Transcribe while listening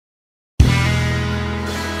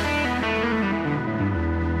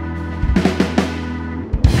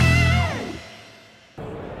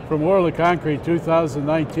From World of Concrete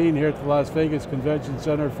 2019 here at the Las Vegas Convention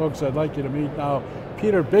Center. Folks, I'd like you to meet now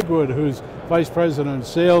Peter Bigwood, who's Vice President of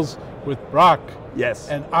Sales with Brokk. Yes.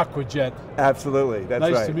 And Aquajet. Absolutely, that's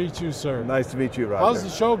right. Nice to meet you, sir. Nice to meet you, Roger. How's the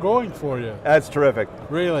show going for you? That's terrific.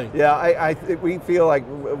 Really? Yeah, we feel like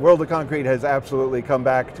World of Concrete has absolutely come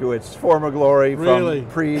back to its former glory from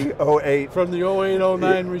pre-08. From the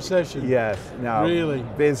 08-09 recession. Yes. No. Really?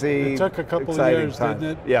 Busy, it took a couple of years, time.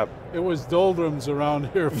 didn't it? Yep. It was doldrums around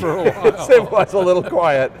here for a while. It was a little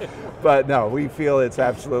quiet, but no, we feel it's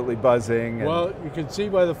absolutely buzzing. Well, you can see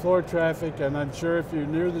by the floor traffic, and I'm sure if you're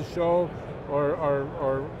near the show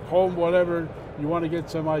or home, whatever, you want to get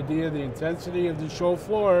some idea, the intensity of the show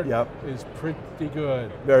floor is pretty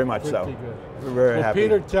good. Very much pretty so. Good. We're very happy.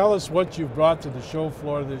 Peter, tell us what you've brought to the show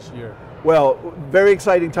floor this year. Well, very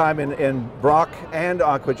exciting time in Brokk and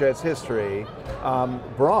Aquajet's history.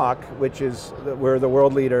 Brokk, which is, we're the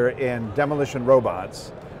world leader in demolition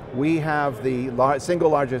robots. We have the single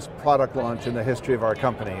largest product launch in the history of our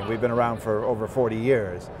company. We've been around for over 40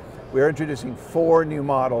 years. We're introducing 4 new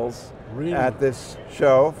models at this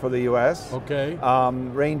show for the US. Okay.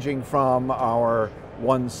 Ranging from our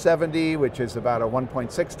 170, which is about a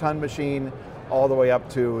 1.6 ton machine, all the way up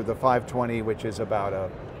to the 520, which is about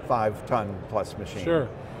a 5 ton plus machine. Sure.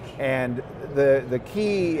 And the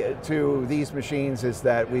key to these machines is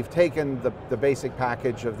that we've taken the basic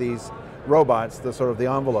package of these robots, the sort of the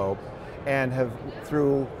envelope, and have,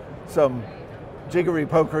 through some jiggery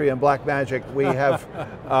pokery and black magic, we have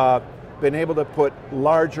been able to put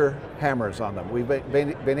larger hammers on them. We've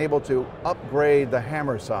been able to upgrade the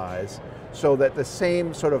hammer size so that the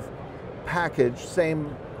same sort of package,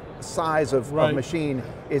 same size of machine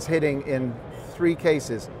is hitting, in 3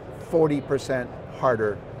 cases, 40%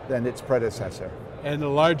 harder than its predecessor. And a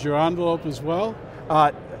larger envelope as well?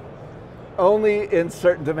 Only in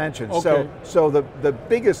certain dimensions. Okay. So the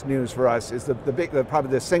biggest news for us is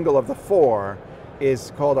probably the single of the 4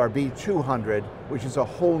 is called our B200, which is a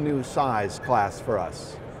whole new size class for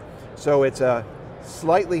us. So it's a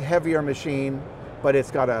slightly heavier machine, but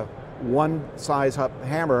it's got a 1 size up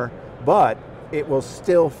hammer, but it will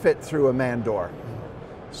still fit through a man door.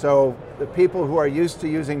 So the people who are used to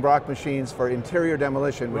using Brokk machines for interior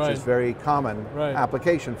demolition, which is very common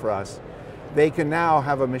application for us, they can now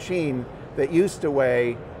have a machine that used to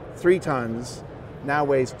weigh 3 tons, now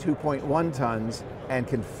weighs 2.1 tons, and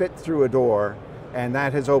can fit through a door, and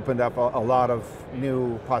that has opened up a lot of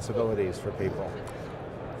new possibilities for people.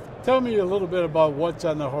 Tell me a little bit about what's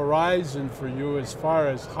on the horizon for you as far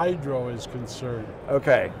as hydro is concerned.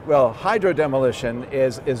 Okay, well, hydro demolition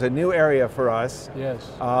is a new area for us. Yes.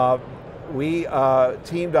 We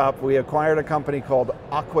teamed up, we acquired a company called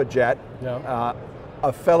Aquajet,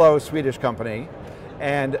 a fellow Swedish company,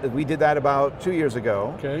 and we did that about 2 years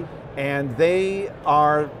ago. Okay. And they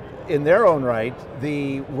are, in their own right,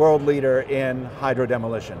 the world leader in hydro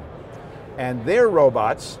demolition. And their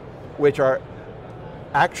robots, which are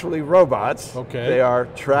actually robots, they are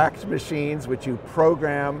tracked machines which you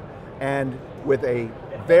program, and with a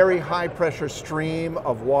very high pressure stream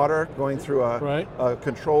of water going through a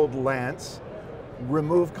controlled lance,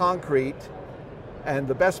 remove concrete. And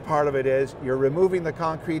the best part of it is you're removing the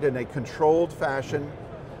concrete in a controlled fashion,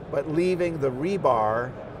 but leaving the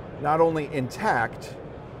rebar not only intact,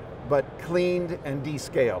 but cleaned and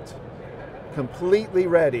descaled, completely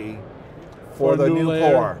ready for the new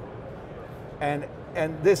pour. And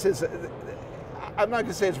this is, I'm not going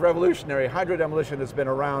to say it's revolutionary. Hydro demolition has been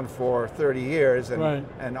around for 30 years, and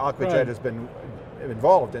Aquajet has been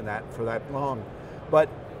involved in that for that long. But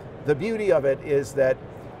the beauty of it is that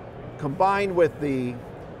combined with the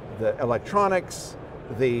electronics,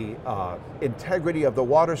 the integrity of the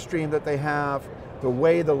water stream that they have, the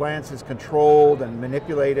way the lance is controlled and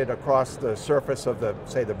manipulated across the surface of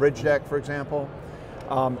say the bridge deck, for example,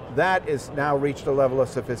 that is now reached a level of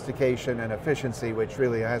sophistication and efficiency which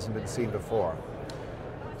really hasn't been seen before.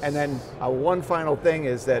 And then one final thing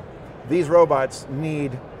is that these robots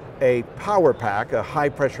need a power pack, a high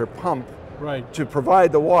pressure pump, to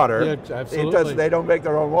provide the water. Yeah, absolutely. They don't make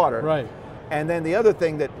their own water. Right. And then the other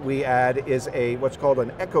thing that we add is what's called an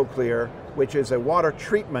EcoClear, which is a water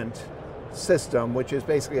treatment system, which is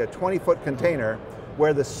basically a 20-foot container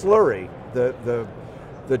where the slurry,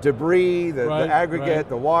 the debris, the aggregate,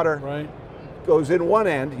 the water, goes in one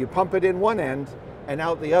end, you pump it in one end, and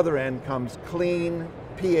out the other end comes clean,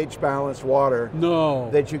 pH balanced water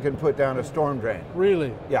that you can put down a storm drain.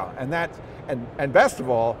 Really? Yeah, and best of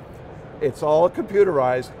all, it's all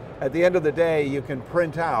computerized. At the end of the day, you can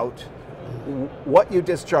print out what you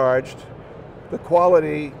discharged, the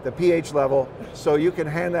quality, the pH level, so you can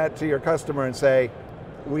hand that to your customer and say,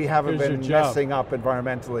 we haven't been messing up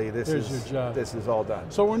environmentally. This is all done.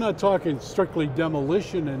 So we're not talking strictly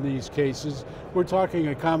demolition in these cases. We're talking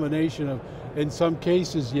a combination of, in some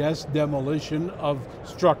cases, yes, demolition of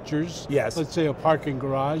structures. Yes. Let's say a parking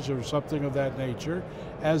garage or something of that nature,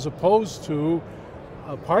 as opposed to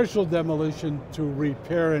a partial demolition to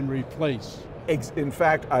repair and replace. In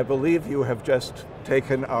fact, I believe you have just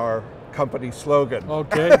taken our company slogan.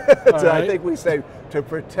 Okay. So I think we say to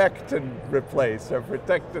protect and replace, or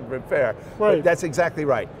protect and repair. Right. But that's exactly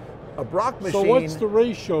right. A Brokk machine. So what's the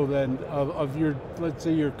ratio then of your, let's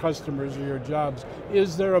say, your customers or your jobs?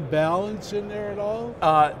 Is there a balance in there at all?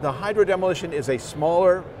 The hydro demolition is a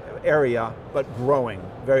smaller area, but growing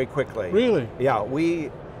very quickly. Really? Yeah,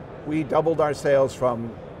 we doubled our sales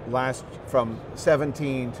from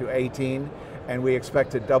 17 to 18, and we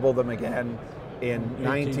expect to double them again in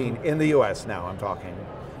 19, in the US now I'm talking.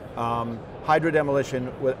 Hydro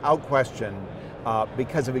demolition, without question,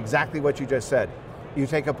 because of exactly what you just said. You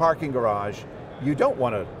take a parking garage, you don't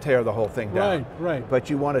want to tear the whole thing down. Right. But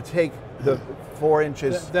you want to take the 4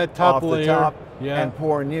 inches that top off layer, the top yeah, and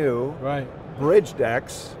pour new. Right. Bridge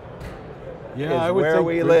decks is where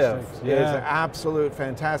we live. Yeah. It's an absolute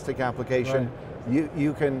fantastic application. Right.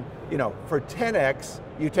 You can, for 10x,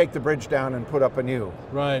 you take the bridge down and put up a new.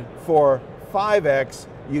 Right. For 5x,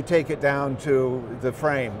 you take it down to the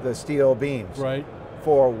frame, the steel beams. Right.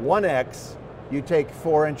 For 1x, you take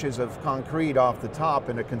 4 inches of concrete off the top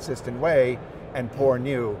in a consistent way and pour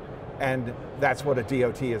new. And that's what a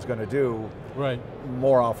DOT is going to do, right,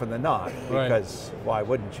 more often than not, right, because why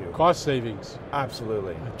wouldn't you? Cost savings.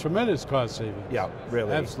 Absolutely. A tremendous cost savings. Yeah,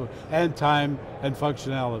 really. Absolutely. And time and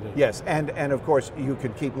functionality. Yes, and of course you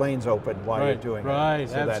can keep lanes open while you're doing it. Right,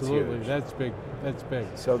 so absolutely. That's huge. That's big. That's big.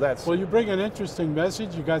 So that's... Well, you bring an interesting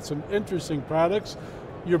message. You got some interesting products.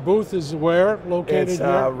 Your booth is where located it's,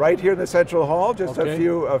 here? Right here in the Central Hall, just a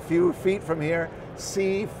few feet from here,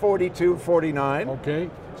 C4249. Okay,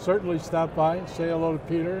 certainly stop by, say hello to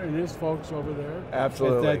Peter and his folks over there.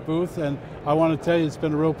 Absolutely. At that booth, and I want to tell you it's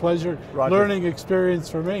been a real pleasure, learning experience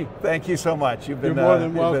for me. Thank you so much. You're more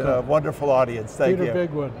than welcome. You've been a wonderful audience. Thank you. Peter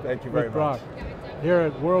Bigwood. Thank you very much. Brokk, here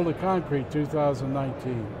at World of Concrete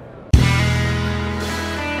 2019.